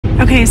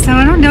Okay, so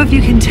I don't know if you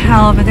can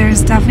tell, but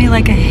there's definitely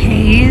like a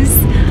haze.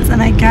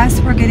 And I guess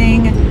we're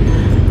getting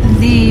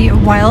the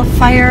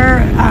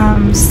wildfire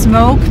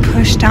smoke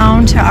pushed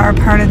down to our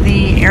part of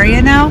the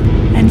area now.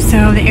 And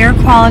so the air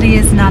quality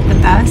is not the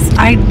best.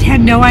 I had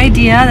no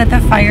idea that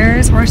the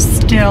fires were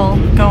still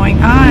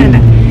going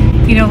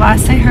on. You know,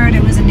 last I heard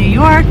it was in New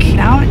York.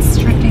 Now it's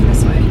drifting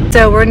this way.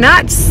 So we're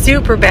not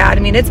super bad.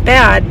 I mean, it's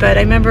bad, but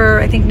I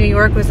think New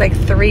York was like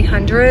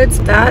 300.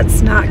 So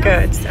that's not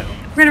good. So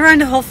we're gonna run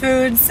to Whole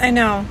Foods. I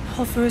know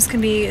Whole Foods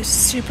can be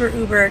super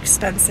uber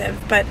expensive,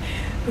 but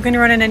we're gonna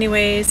run in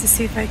anyways to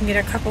see if I can get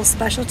a couple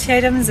specialty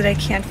items that I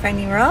can't find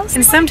anywhere else.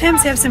 And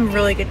sometimes they have some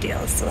really good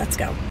deals, so let's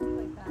go.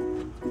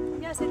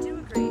 Yes, I do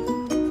agree.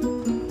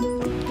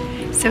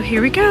 So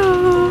here we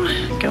go,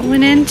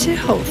 going into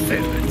Whole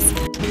Foods.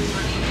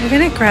 We're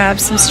gonna grab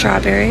some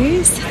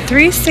strawberries,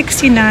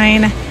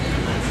 $3.69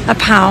 a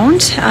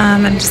pound.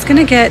 I'm just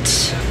gonna get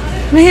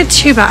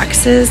 2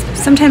 boxes.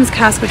 Sometimes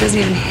Costco doesn't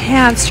even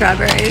have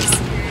strawberries.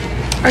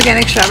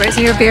 Organic strawberries.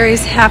 Your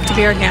berries have to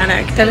be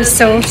organic. That is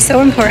so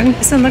important.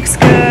 This one looks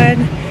good.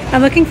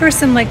 I'm looking for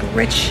some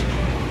rich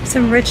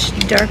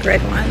dark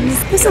red ones.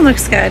 This one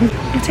looks good.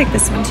 I'll take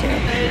this one too.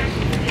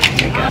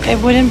 There you go. I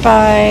wouldn't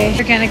buy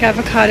organic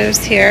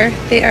avocados here.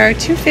 They are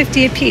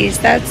 $2.50 a piece.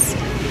 That's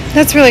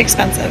really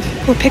expensive.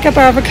 We'll pick up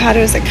our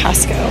avocados at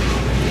Costco.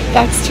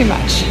 That's too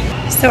much.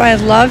 So I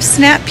love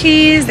snap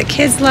peas. The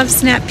kids love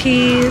snap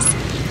peas.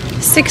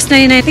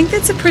 $6.99. I think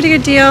that's a pretty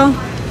good deal.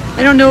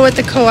 I don't know what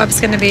the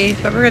co-op's going to be,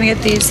 but we're going to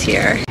get these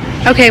here.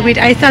 Okay,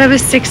 I thought it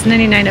was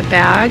 $6.99 a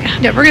bag.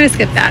 No, we're going to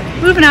skip that.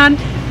 Moving on.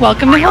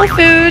 Welcome to Whole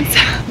Foods.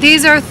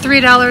 These are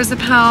 $3 a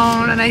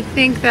pound, and I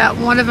think that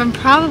one of them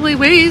probably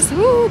weighs,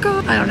 oh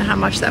God, I don't know how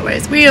much that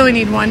weighs. We only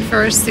need one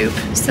for a soup,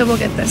 so we'll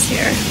get this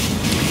here.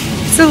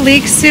 It's a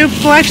leek soup.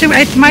 Well, actually,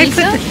 I might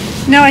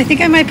I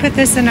think I might put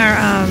this in our,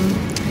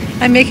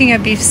 I'm making a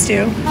beef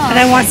stew, and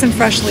I want some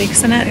fresh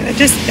leeks in it.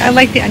 I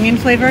like the onion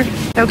flavor.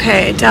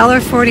 Okay,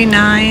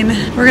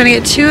 $1.49. We're gonna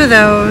get 2 of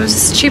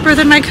those. Cheaper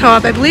than my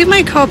co-op. I believe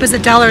my co-op is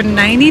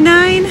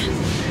 $1.99.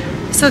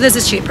 So this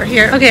is cheaper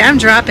here. Okay, I'm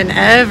dropping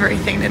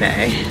everything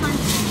today.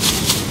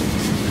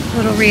 A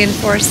little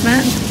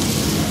reinforcement.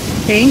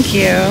 Thank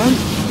you.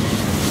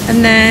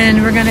 And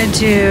then we're gonna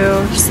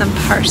do some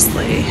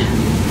parsley.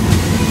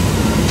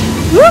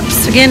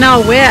 Whoops, we're getting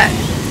all wet.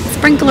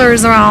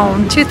 Sprinklers are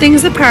on. 2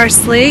 things of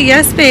parsley.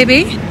 Yes,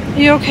 baby.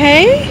 You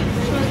okay? You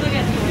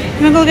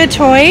wanna go look at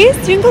toys?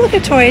 You can go look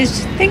at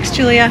toys. Thanks,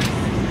 Julia.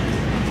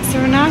 So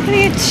we're not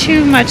gonna get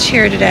too much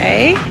here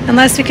today,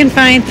 unless we can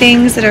find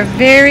things that are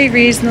very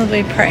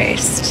reasonably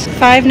priced.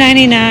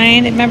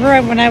 $5.99.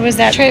 Remember when I was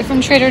from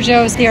Trader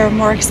Joe's, they are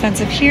more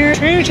expensive here.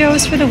 Trader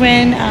Joe's for the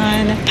win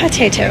on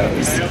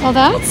potatoes. Well,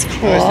 that's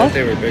cool. I thought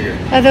they were bigger.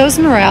 Are those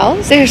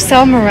morels? They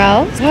sell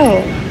morels?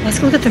 Oh, let's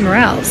go look at the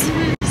morels.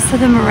 So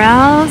the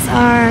morels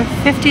are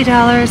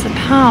 $50 a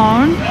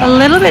pound. A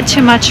little bit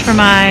too much for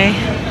my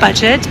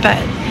budget,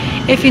 but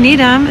if you need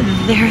them,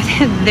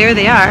 there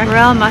they are.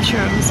 Morel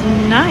mushrooms,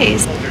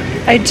 nice.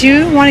 I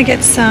do want to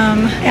get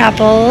some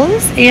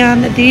apples,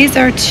 and these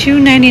are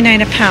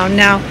 $2.99 a pound.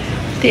 Now,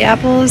 the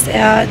apples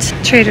at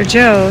Trader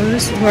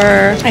Joe's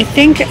were, I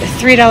think,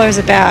 $3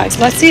 a bag. So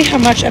let's see how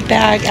much a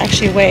bag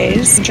actually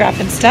weighs.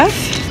 Dropping stuff.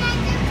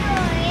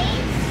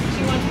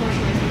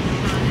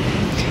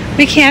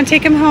 We can't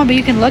take them home, but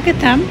you can look at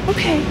them.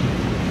 Okay.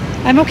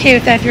 I'm okay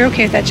with that if you're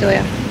okay with that,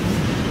 Julia.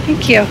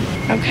 Thank you.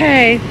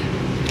 Okay.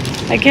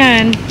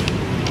 Again,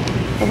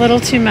 a little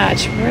too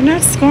much. We're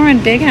not scoring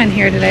big on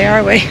here today,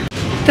 are we?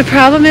 The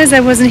problem is I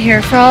wasn't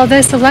here for all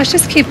this, so let's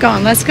just keep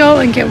going. Let's go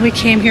and get what we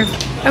came here for.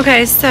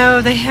 Okay,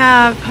 so they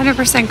have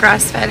 100%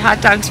 grass-fed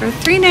hot dogs for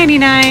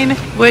 $3.99,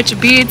 which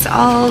beats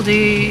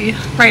Aldi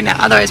right now.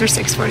 Otherwise, they're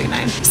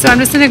 $6.49. So I'm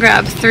just gonna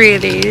grab 3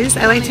 of these.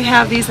 I like to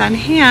have these on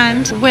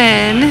hand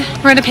when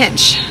we're in a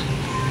pinch.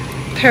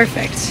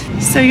 Perfect.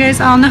 So you guys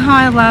all know how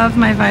I love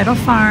my Vital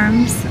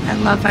Farms. I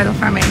love Vital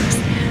Farm eggs.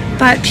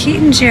 But Pete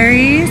and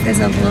Jerry's is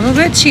a little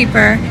bit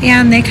cheaper,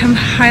 and they come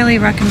highly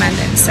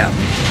recommended. So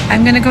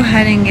I'm gonna go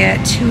ahead and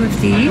get 2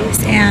 of these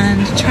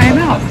and try them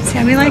out, see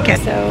how we like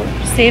it. So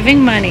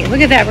saving money,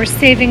 look at that, we're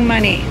saving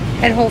money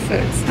at Whole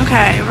Foods.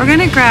 Okay, we're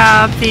gonna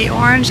grab the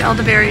orange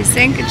elderberry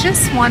zinc,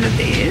 just 1 of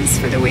these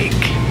for the week.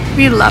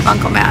 We love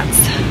Uncle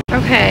Matt's.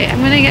 Okay, I'm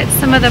gonna get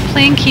some of the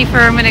plain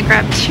kefir. I'm gonna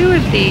grab 2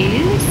 of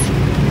these,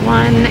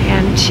 1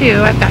 and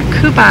 2. I've got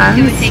coupons.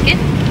 You would take it?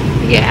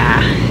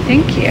 Yeah,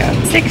 thank you.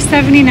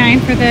 $6.79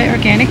 for the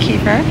organic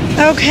kefir.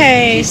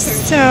 Okay,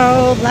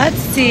 so let's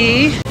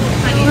see.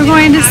 We're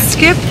going to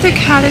skip the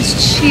cottage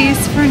cheese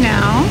for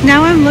now.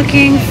 Now I'm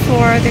looking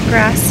for the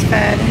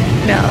grass-fed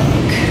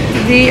milk.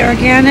 The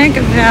Organic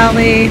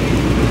Valley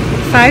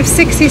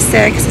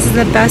 566. This is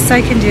the best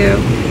I can do.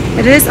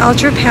 It is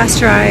ultra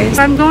pasteurized.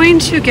 I'm going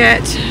to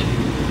get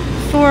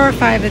 4 or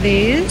 5 of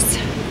these.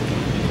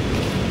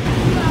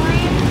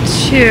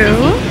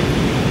 2.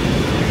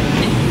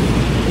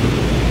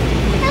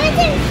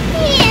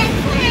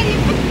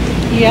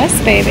 Yes,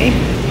 baby.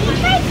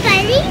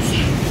 Bunnies?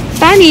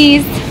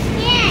 Bunnies?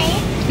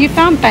 Yeah. You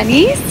found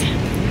bunnies?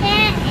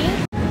 Yeah.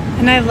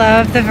 And I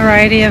love the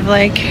variety of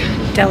like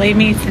deli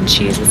meats and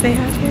cheeses they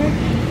have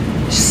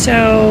here.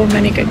 So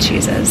many good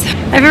cheeses.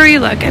 Everywhere you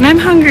look, and I'm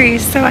hungry,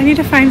 so I need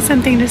to find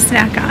something to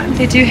snack on.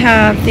 They do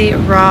have the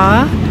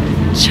raw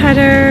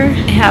cheddar.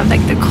 They have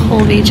like the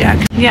Colby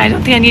Jack. Yeah, I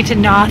don't think I need to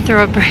gnaw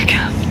through a brick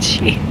of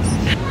cheese.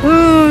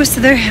 Ooh, so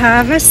they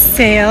have a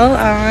sale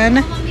on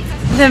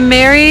the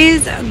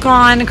Mary's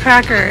Gone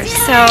crackers.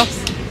 So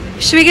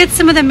should we get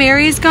some of the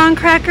Mary's Gone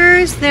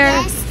crackers?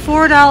 They're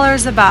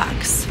 $4 a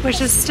box, which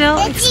is still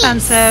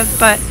expensive,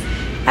 but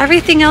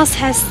everything else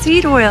has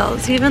seed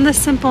oils, even the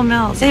Simple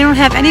Mills. They don't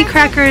have any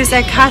crackers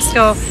at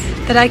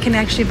Costco that I can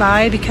actually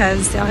buy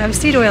because they'll have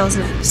seed oils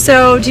in it.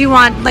 So do you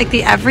want like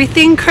the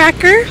everything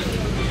cracker?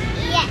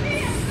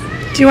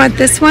 Yes. Do you want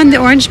this one, the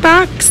orange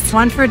box?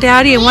 One for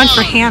Daddy and one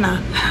for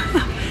Hannah.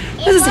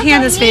 This is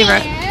Hannah's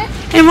favorite.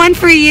 And one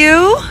for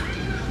you?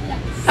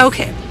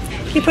 Okay.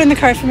 Can you put in the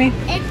cart for me?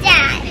 It's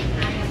Dad.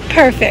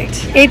 Perfect.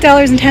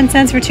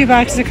 $8.10 for 2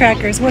 boxes of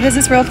crackers. What is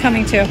this world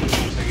coming to?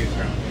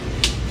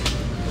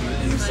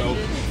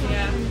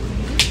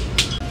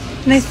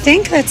 And I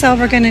think that's all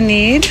we're going to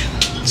need.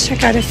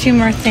 Check out a few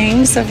more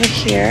things over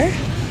here.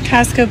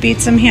 Costco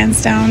beats them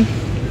hands down.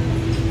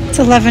 It's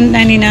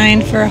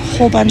 $11.99 for a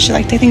whole bunch,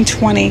 like I think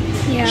 20.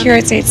 Yeah. Here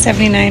it's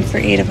 $8.79 for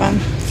 8 of them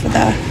for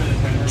the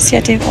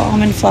Siete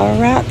almond flour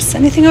wraps.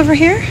 Anything over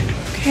here?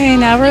 Okay,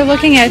 now we're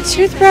looking at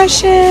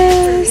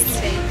toothbrushes.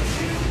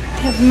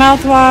 They have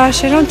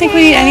mouthwash. I don't think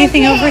we need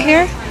anything over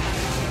here.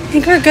 I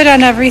think we're good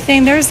on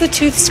everything. There's the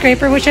tooth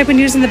scraper, which I've been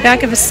using the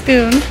back of a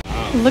spoon.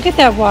 Look at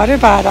that water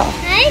bottle.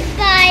 I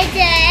buy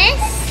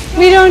this.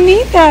 We don't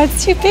need that.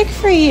 It's too big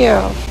for you.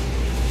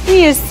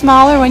 We need a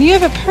smaller one. You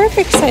have a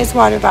perfect size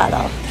water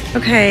bottle.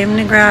 Okay, I'm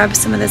going to grab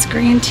some of this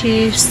green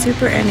tea,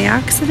 super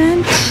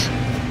antioxidant.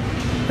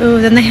 Oh,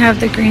 then they have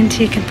the green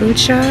tea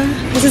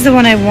kombucha. This is the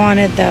one I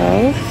wanted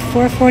though.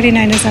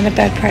 $4.49 is not a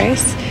bad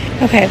price.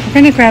 Okay, we're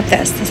going to grab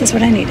this. This is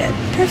what I needed.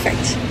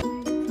 Perfect.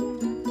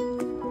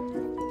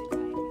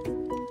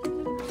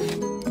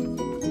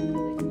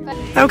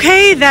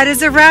 Okay, that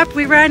is a wrap.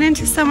 We ran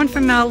into someone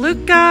from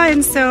Melaleuca,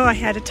 and so I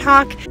had to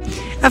talk,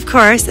 of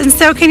course. And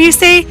so can you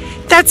say,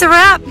 that's a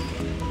wrap?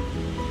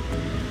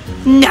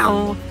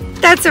 No,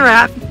 that's a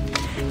wrap.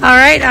 All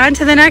right, on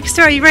to the next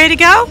store. Are you ready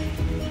to go?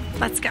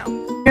 Let's go.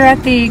 We're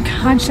at the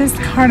Conscious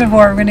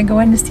Carnivore. We're going to go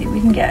in to see what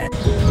we can get.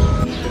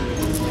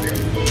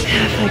 They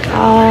have like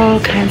all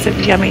kinds of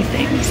yummy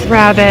things.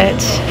 Rabbit,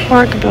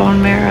 pork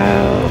bone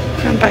marrow,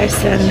 from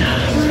bison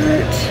heart.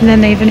 And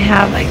then they even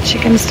have like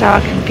chicken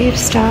stock and beef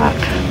stock.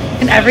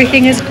 And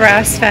everything is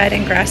grass-fed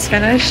and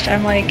grass-finished.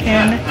 I'm like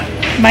in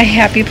my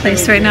happy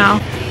place right now.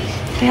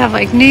 They have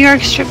like New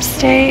York strip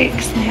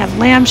steaks. They have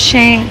lamb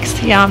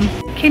shanks. Yum.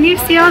 Can you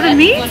see all the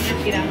meat?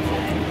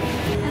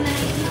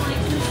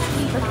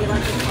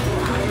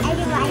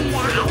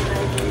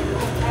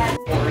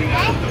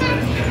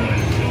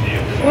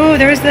 Oh,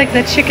 there's like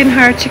the chicken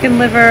heart, chicken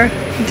liver,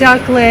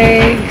 duck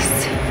legs.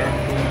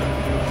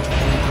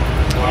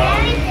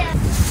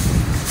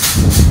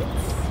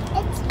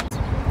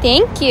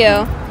 Thank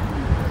you.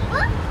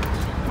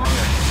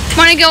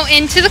 Want to go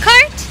into the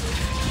cart?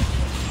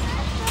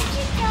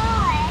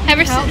 Have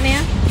her help me.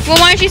 Well,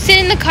 why don't you sit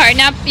in the cart?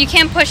 Now you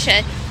can't push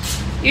it.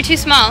 You're too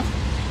small.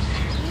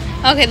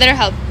 Okay, let her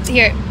help.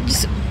 Here,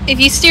 just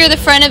if you steer the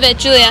front of it,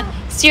 Julia,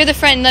 steer the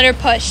front and let her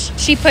push.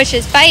 She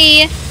pushes.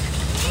 Bye.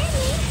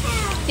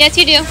 Yes,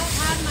 you do.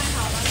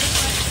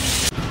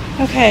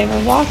 Okay,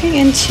 we're walking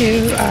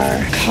into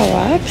our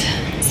co-op.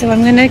 So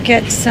I'm gonna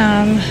get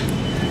some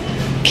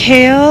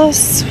kale,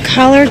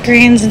 collard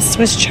greens, and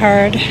Swiss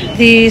chard.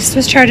 The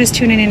Swiss chard is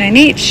 $2.99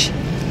 each.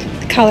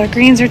 The collard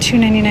greens are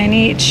 $2.99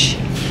 each.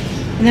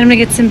 And then I'm gonna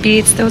get some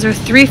beets. Those are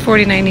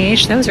 $3.49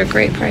 each. Those are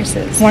great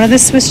prices. One of the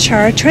Swiss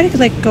chard. Try to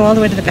like go all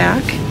the way to the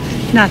back.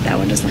 Not that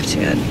one, doesn't look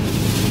too good.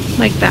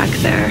 Like back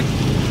there.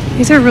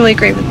 These are really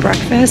great with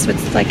breakfast,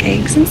 with like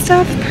eggs and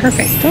stuff.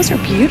 Perfect. Those are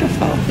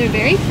beautiful. They're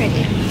very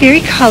pretty.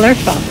 Very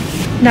colorful.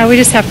 Now we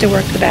just have to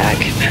work the bag.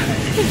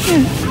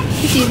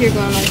 It's easier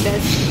going like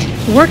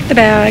this. Work the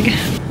bag.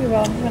 We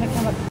will. I'm gonna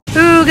come up.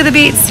 Ooh, look at the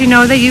beets. You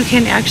know that you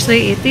can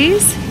actually eat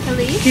these?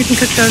 You can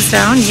cook those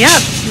down.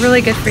 Yep,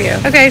 really good for you.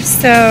 Okay,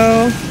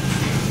 so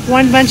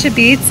one bunch of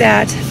beets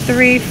at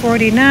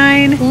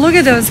 $3.49. Look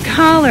at those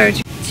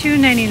collards.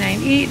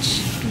 $2.99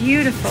 each.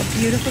 Beautiful,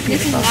 beautiful, beautiful.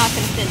 This is not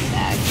going to fit in the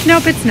bag.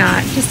 Nope, it's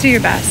not. Just do your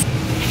best.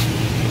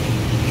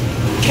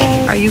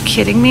 Are you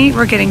kidding me?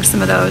 We're getting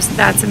some of those.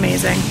 That's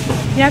amazing.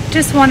 Yep,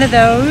 just one of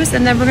those,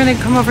 and then we're going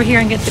to come over here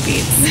and get the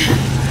beets.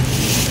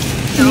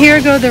 And here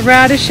go the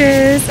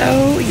radishes.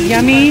 Oh,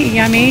 yummy,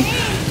 yummy.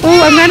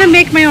 Oh, I'm going to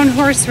make my own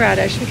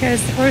horseradish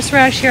because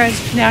horseradish here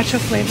has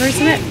natural flavors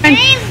in it. And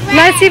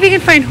let's see if we can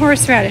find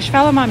horseradish.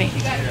 Follow mommy.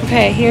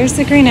 Okay, here's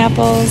the green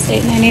apples,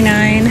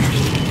 $8.99.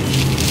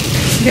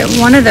 Get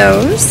one of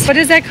those. What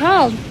is that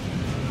called?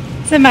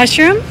 It's a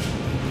mushroom?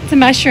 It's a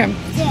mushroom.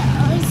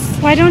 Those.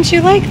 Why don't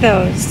you like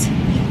those?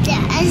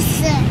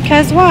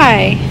 Because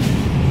why?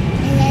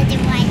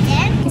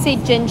 You say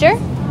ginger?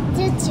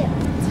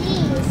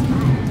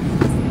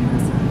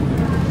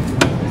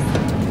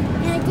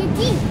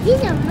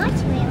 These are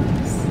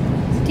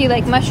mushrooms. Do you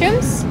like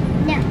mushrooms?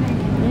 No.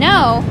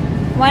 No.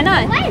 Why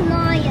not? Why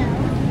Mario?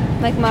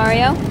 Like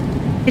Mario?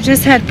 I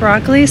just had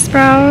broccoli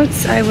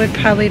sprouts. I would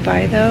probably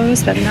buy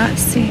those, but I'm not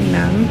seeing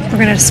them. We're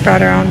gonna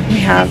sprout our own. We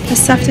have the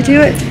stuff to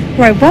do it.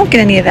 Or I won't get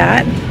any of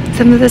that.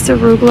 Some of this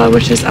arugula,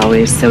 which is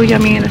always so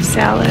yummy in a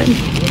salad.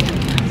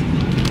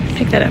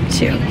 Pick that up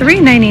too.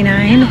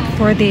 $3.99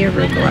 for the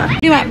arugula.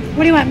 What do you want?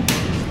 What do you want?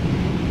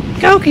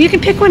 Go, you can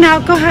pick one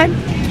out. Go ahead.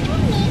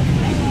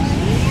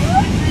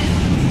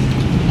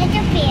 It's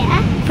a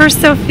beer. For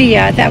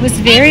Sophia, that was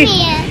very...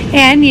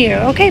 And you.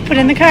 Okay, put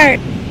in the cart.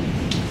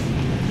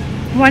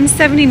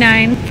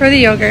 $1.79 for the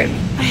yogurt.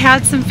 I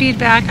had some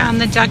feedback on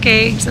the duck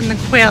eggs and the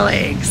quail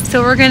eggs.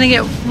 So we're gonna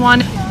get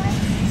one.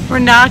 We're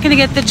not gonna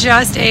get the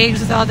just eggs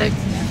with all the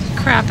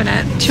crap in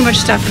it. Too much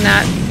stuff in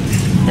that.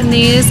 And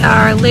these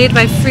are laid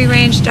by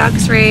free-range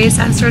ducks raised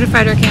on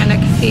certified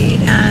organic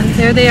feed. And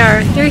there they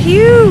are. They're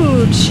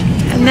huge.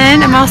 And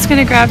then I'm also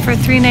gonna grab for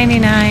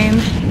 $3.99.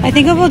 I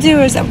think what we'll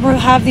do is we'll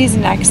have these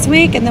next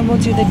week and then we'll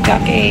do the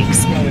duck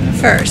eggs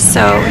first.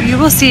 So you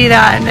will see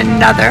that in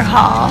another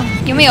haul.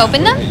 Can we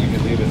open them?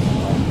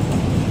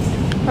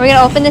 Are we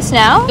gonna open this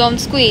now? Don't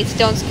squeeze,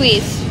 don't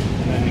squeeze.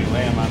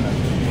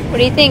 What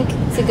do you think?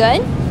 Is it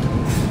good?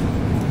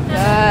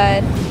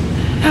 Good.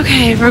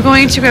 Okay, we're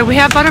going to go. We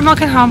have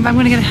buttermilk at home, but I'm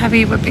going to get a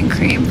heavy whipping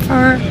cream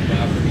for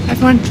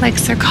everyone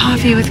likes their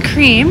coffee with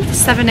cream.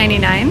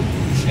 $7.99.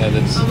 Yeah,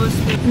 that's...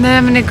 And then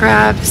I'm going to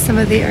grab some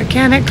of the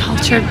organic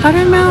cultured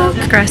buttermilk,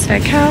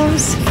 grass-fed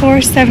cows,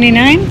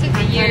 $4.79.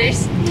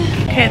 Yours.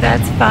 Okay,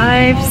 that's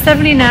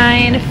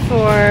 $5.79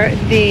 for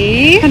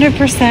the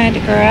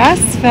 100%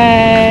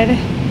 grass-fed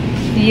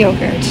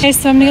yogurt. Okay,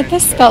 so I'm gonna get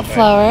this spelt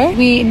flour.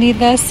 We need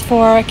this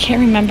for, I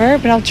can't remember,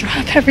 but I'll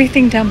drop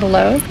everything down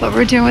below. What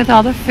we're doing with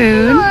all the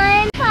food.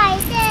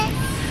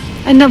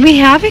 And then we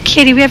have a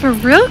kitty. We have a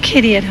real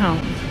kitty at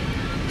home.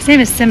 His name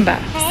is Simba.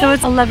 So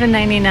it's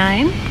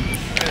 $11.99.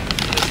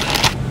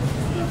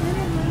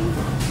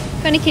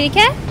 Want a kitty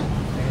cat?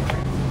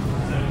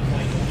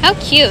 How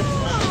cute.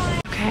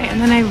 Okay, and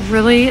then I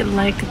really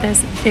like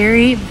this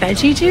berry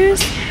veggie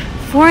juice.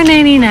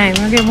 $4.99.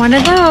 We'll get one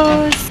of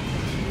those.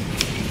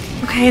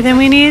 Okay, then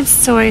we need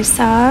soy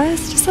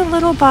sauce, just a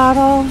little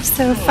bottle,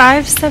 so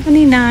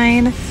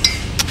 $5.79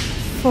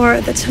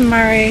 for the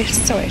tamari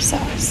soy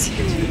sauce.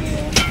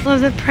 All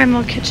of the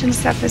Primal Kitchen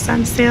stuff is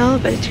on sale,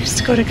 but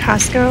just go to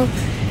Costco.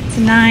 It's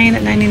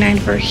 $9.99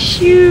 for a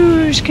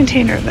huge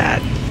container of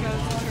that.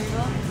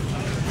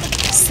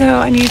 So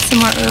I need some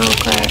more Earl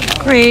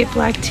Grey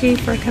black tea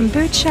for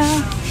kombucha.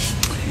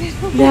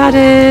 That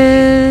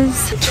is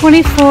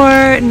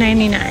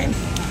 $24.99.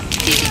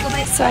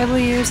 So I will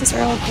use this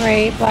Earl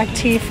Grey black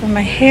tea for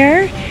my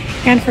hair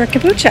and for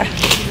kombucha.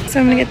 So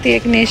I'm gonna get the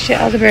Ignatia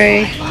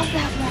Elderberry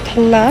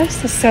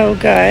Plus. It's so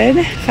good.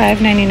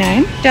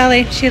 $5.99.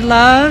 Jelly, she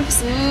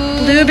loves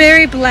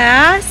Blueberry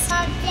Blast.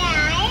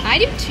 I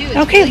do too. It's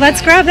Okay, really let's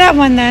good. grab that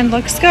one then.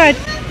 Looks good.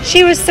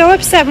 She was so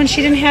upset when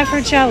she didn't have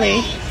her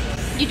jelly.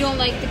 You don't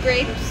like the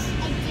grapes?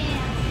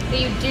 But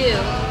you do.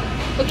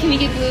 But can we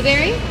get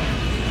blueberry?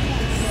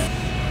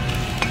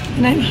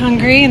 And I'm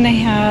hungry, and they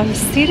have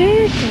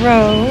Cedar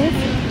Grove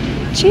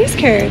cheese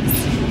curds.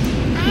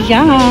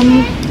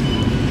 Yum.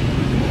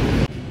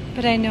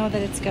 But I know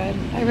that it's good.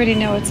 I already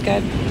know it's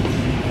good.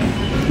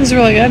 It's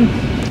really good.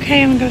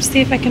 Okay, I'm gonna go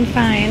see if I can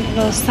find a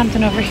little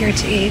something over here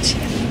to eat.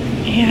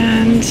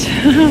 And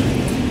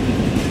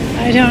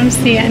I don't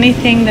see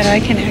anything that I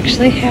can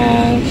actually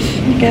have.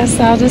 I guess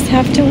I'll just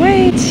have to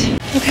wait.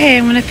 Okay,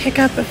 I'm gonna pick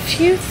up a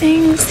few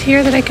things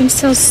here that I can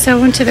still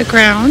sow into the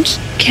ground.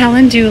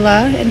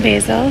 Calendula and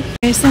basil.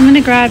 Okay, so I'm gonna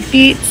grab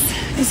beets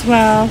as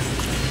well.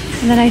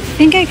 And then I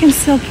think I can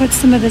still put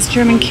some of this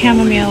German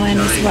chamomile in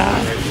as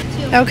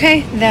well.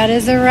 Okay, that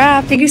is a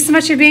wrap. Thank you so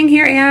much for being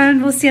here,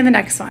 and we'll see you in the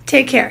next one.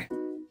 Take care.